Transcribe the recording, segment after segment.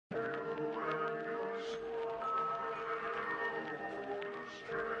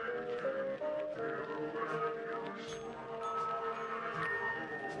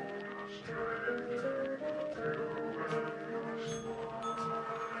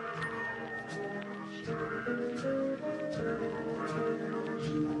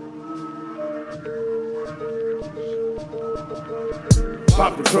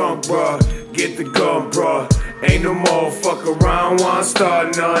Pop the trunk, bruh, get the gun, bruh. Ain't no more fuck around, wanna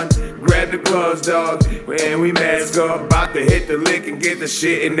start none. Grab the gloves, dog, and we mask up. About to hit the lick and get the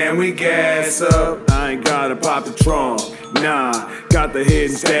shit, and then we gas up. I ain't gotta pop the trunk, nah. Got the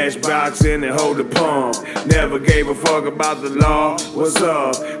hidden stash box in and hold the pump. Never gave a fuck about the law, what's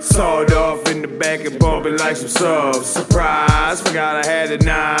up? Sawed off in the back and bumping like some subs. Surprise, forgot I had a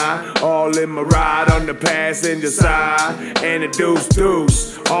 9. All in my ride on the passenger side. And a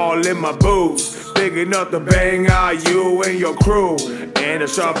deuce, all in my boots. Big enough to bang out you and your crew. And a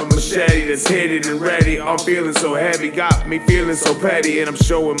sharper machete that's hidden and ready. I'm feeling so heavy, got me feeling so petty. And I'm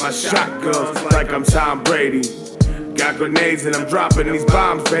showing my shotguns like I'm Tom Brady. Got grenades and I'm dropping these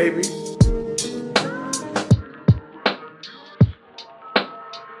bombs, baby.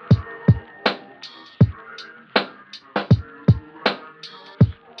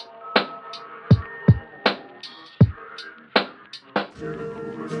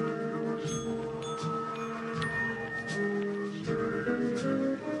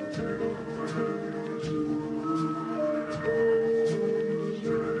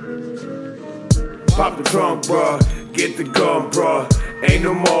 Pop the trunk, bruh, get the gun, bruh. Ain't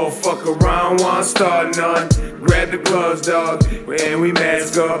no more fuck around, wanna start none. Grab the gloves, dog, and we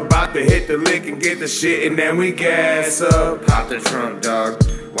mask up. About to hit the lick and get the shit, and then we gas up. Pop the trunk, dog,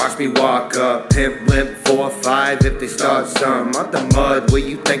 watch me walk up. Pimp limp 4-5 if they start some. Out the mud, where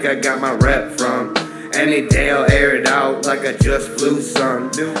you think I got my rep from? Any day I'll air it out like I just flew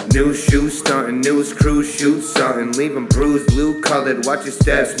son. New shoes stuntin', news crew shoot something. Leave 'em bruised, blue colored, watch your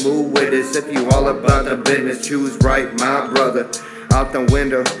steps, move with us. If you all about the business, choose right, my brother. Out the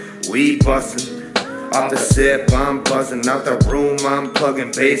window, we bustin'. Off the sip, I'm buzzing. Out the room, I'm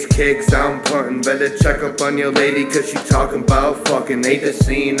plugging. Bass kicks, I'm punting. Better check up on your lady, cause she talking about fucking. Ain't the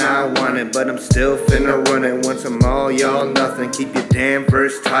scene I wanted, but I'm still finna run it. Once I'm all y'all nothing, keep your damn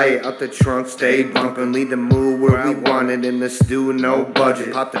verse tight. Out the trunk, stay bumping. Lead the mood where we want it. In the stew, no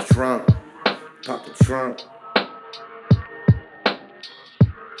budget. Pop the trunk, pop the trunk.